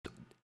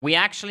We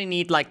actually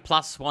need like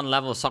 +1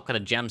 level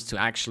socketed gems to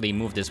actually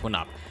move this one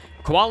up.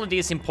 Quality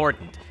is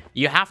important.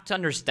 You have to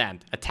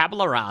understand, a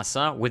tabula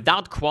rasa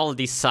without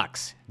quality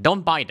sucks.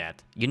 Don't buy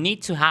that. You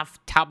need to have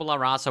tabula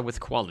rasa with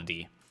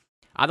quality.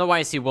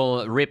 Otherwise you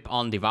will rip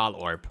on the Val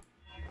Orb.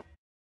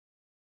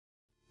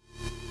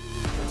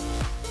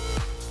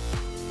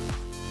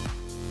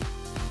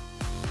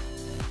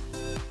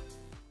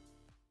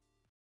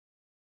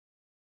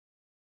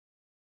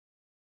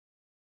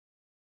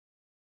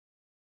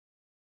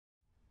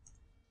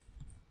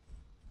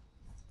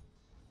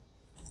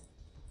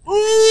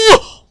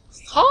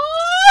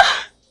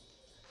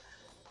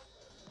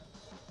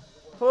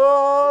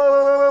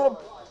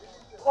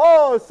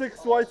 Oh,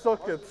 6 white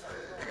sockets.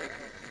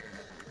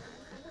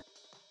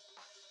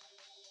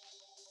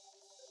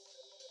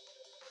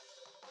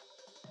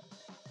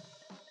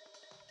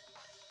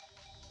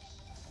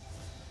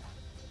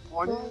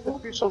 Oni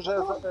piszą, że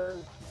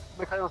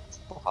zmykając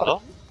po fali,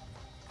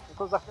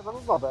 to zachwianą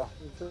wodę.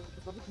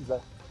 To widzę.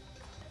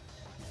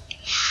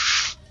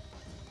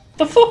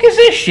 The fuck is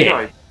this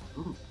shit?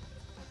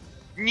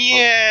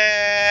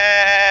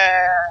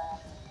 Nie!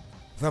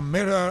 The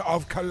mirror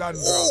of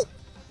Kalandra.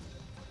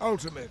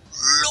 Ultimate.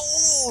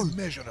 LOL!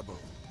 Immeasurable.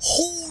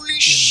 Holy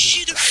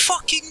shit, a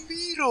fucking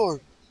mirror!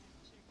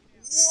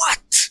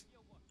 What?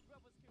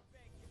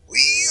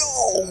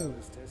 Yo!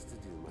 Has tested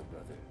you, my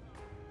brother.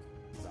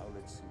 Now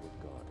let's see what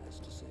God has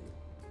to say.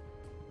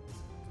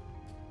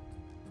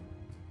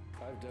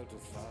 I've dealt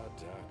with far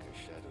darker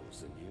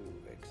shadows than you,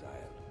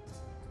 Exile.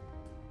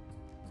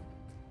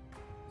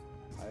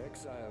 I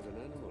exiled an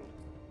animal.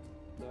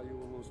 Now you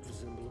almost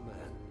resemble a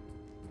man,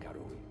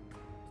 Karui.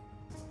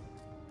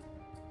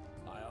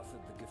 I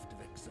offered the gift of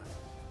exile,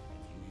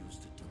 and you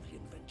used it to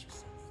reinvent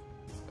yourself.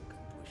 I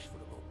couldn't wish for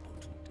a more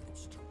potent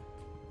instrument.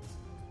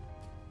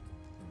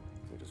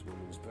 It is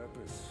woman's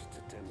purpose to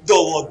tempt Да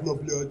ладно,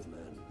 блядь.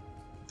 man.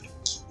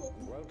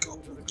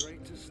 Welcome to the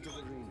greatest of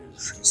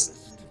arenas,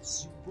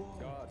 duelist.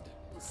 God,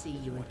 See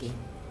you again.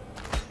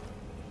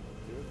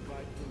 you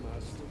invite the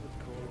master that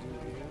called you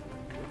here.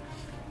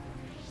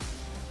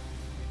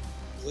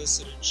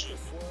 Лысый рычаг.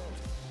 This world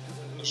is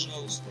a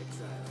Пожалуйста.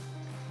 exile.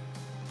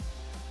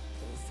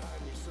 It is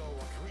time you saw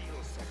what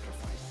real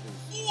sacrifice is.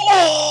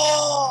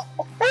 О!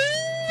 Да!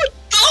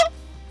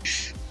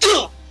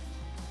 Да!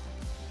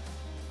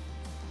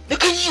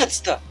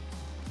 Наконец-то!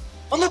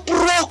 Она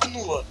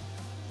прокнула!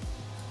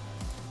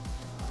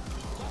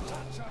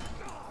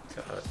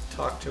 Gotta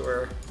talk to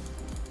her.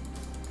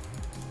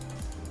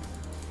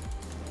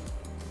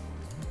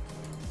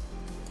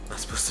 Not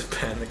supposed to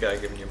ban the guy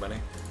giving you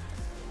money.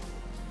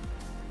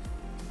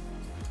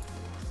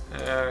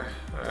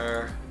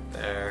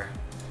 There,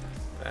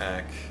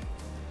 back,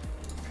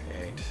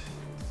 create,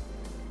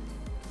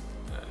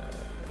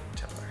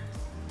 tell her.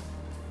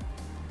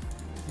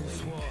 You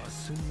swore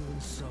sinew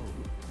and soul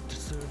to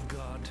serve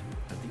God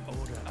and the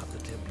Order of the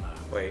Templar.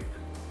 Wait.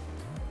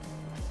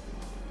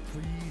 For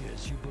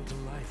years you built a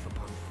life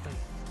upon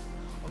faith.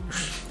 Only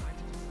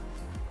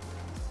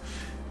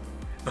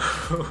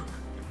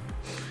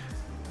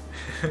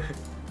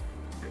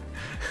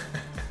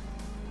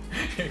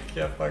You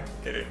can't fucking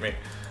kidding me.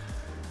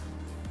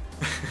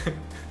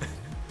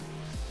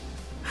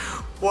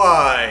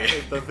 Why?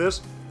 The fish.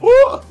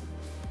 Oh!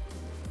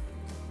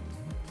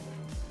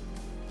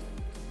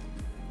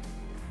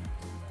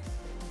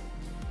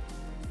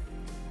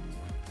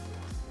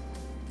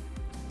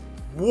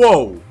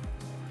 Whoa!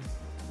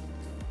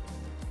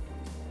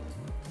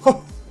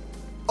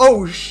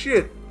 Oh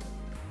shit!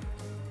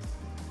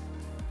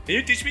 Can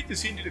you teach me to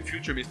see into the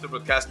future, Mr.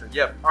 Broadcaster?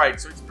 Yeah, alright,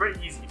 so it's pretty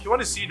easy. If you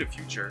want to see the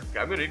future, okay,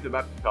 I'm gonna leave the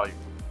map to tell you.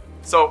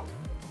 So,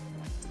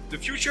 the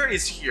future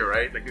is here,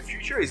 right? Like, the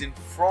future is in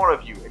front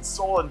of you. It's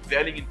all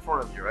unveiling in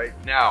front of you, right?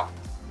 Now,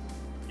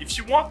 if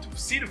you want to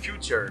see the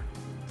future,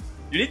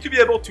 you need to be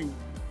able to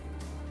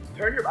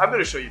turn your... I'm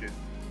gonna show you this.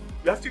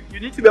 You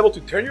need to be able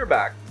to turn your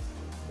back,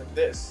 like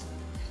this.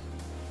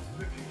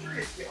 The future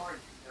is behind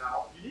you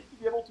now. You need to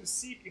be able to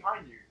see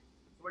behind you.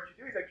 So what you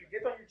do is, like, you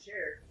get on your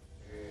chair,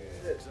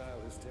 exile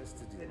has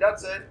tested you. and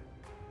that's it.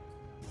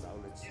 Now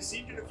let's You see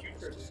into the what God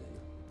future. has to say.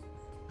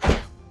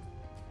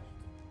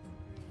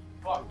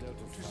 Fuck. Dealt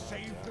with To far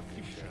save the darker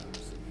future,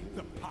 shadows than you,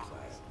 the Exile.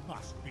 past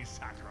must be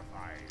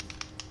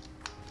sacrificed.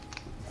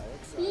 I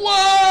exiled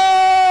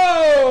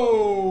Whoa!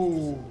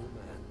 a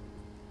man,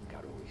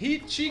 Karui.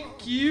 Hit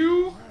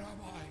Q Where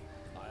am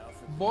I? I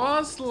offered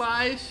boss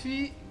life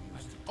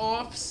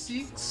of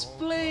 6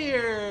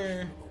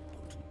 player.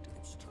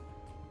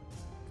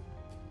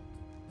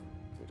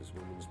 It is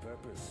woman's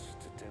purpose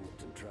to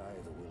tempt and try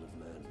the will of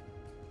man.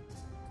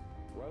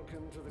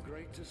 Welcome to the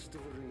greatest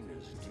of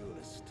arenas,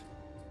 duelist.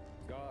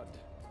 God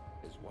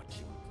is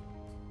watching.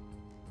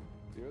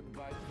 You'd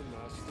bite the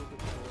master that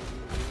called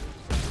you here.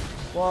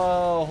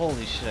 Whoa,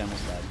 holy shit, I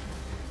almost died.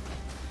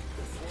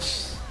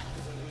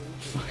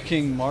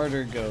 Fucking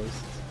martyr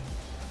ghost.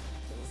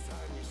 It was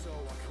time you saw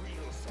what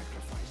real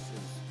sacrifice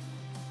is.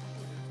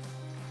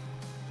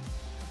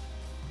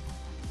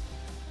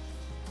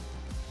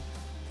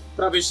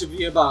 Prawie się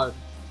wyjebałem.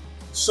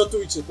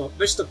 Szotujcie to.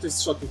 Weź to ktoś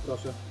zszotuj,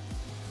 proszę.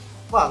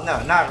 Well,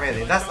 no, not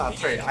really. That's not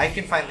true. I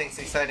can find things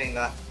exciting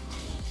that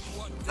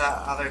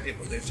other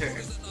people do too.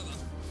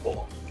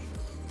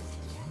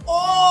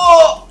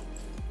 Oh!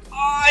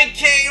 I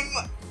came.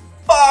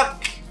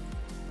 Fuck.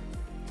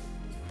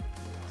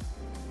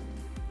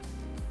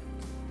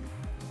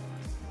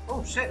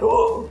 Oh shit.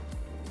 Oh.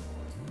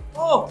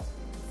 Oh.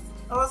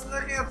 I wasn't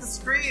looking at the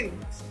screen.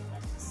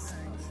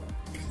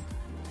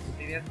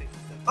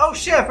 Oh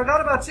shit! I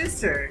forgot about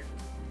Chister.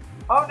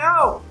 Oh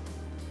no.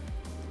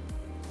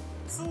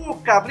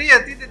 Suka,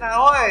 blia, titi na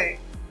hoy.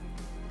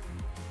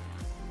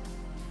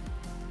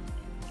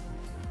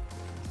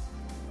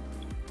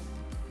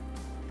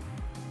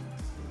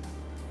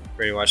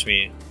 Ready to watch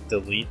me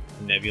delete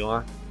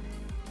Nebula?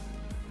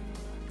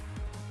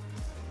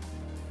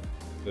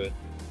 Good.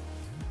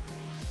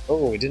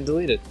 Oh, we didn't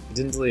delete it. We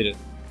didn't delete it.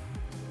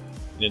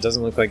 And it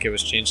doesn't look like it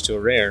was changed to a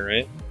rare,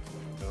 right?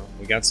 So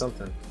we got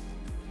something.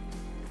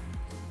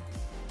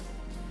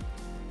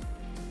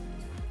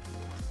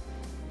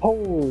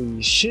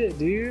 Holy shit,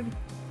 dude!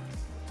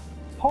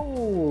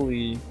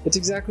 Holy! It's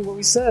exactly what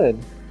we said!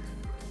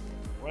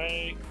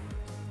 Wait.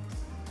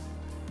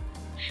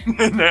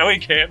 Now we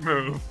can't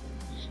move.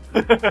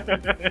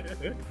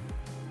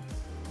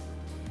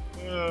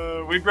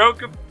 We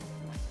broke him.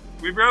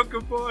 We broke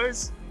him,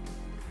 boys.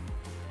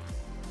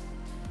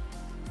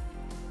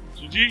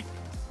 GG.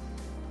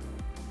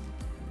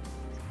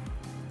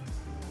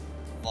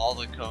 All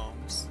the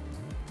combs.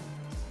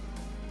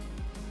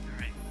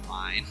 Alright,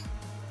 fine.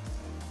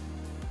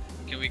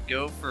 Can we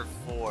go for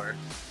 4?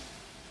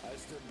 I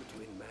stood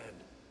between man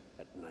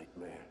and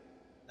nightmare.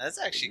 That's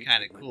actually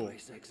kind of cool.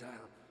 Exile.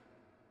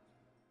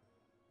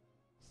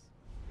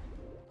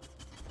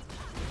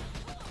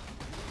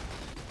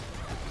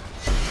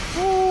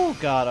 Oh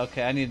god,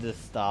 okay, I need to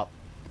stop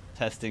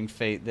testing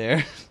fate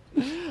there.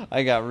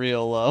 I got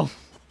real low.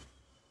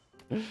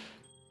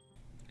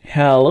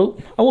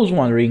 Hello, I was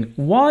wondering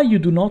why you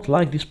do not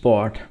like this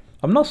part.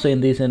 I'm not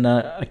saying this in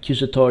an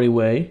accusatory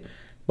way,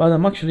 but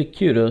I'm actually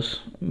curious,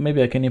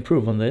 maybe I can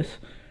improve on this.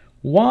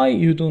 Why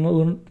you do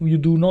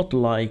not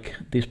like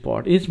this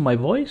part? Is my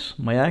voice?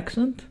 My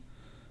accent?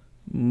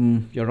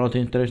 You're not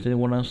interested in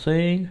what I'm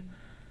saying?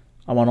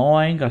 I'm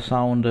annoying? I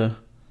sound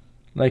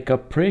like a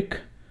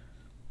prick?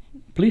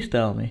 Please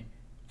tell me.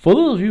 For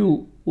those of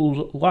you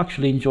who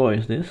actually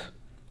enjoys this,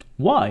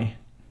 why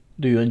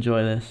do you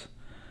enjoy this?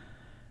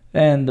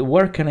 And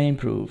where can I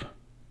improve?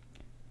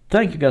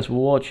 Thank you guys for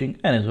watching,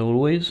 and as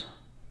always,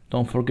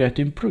 don't forget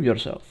to improve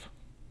yourself.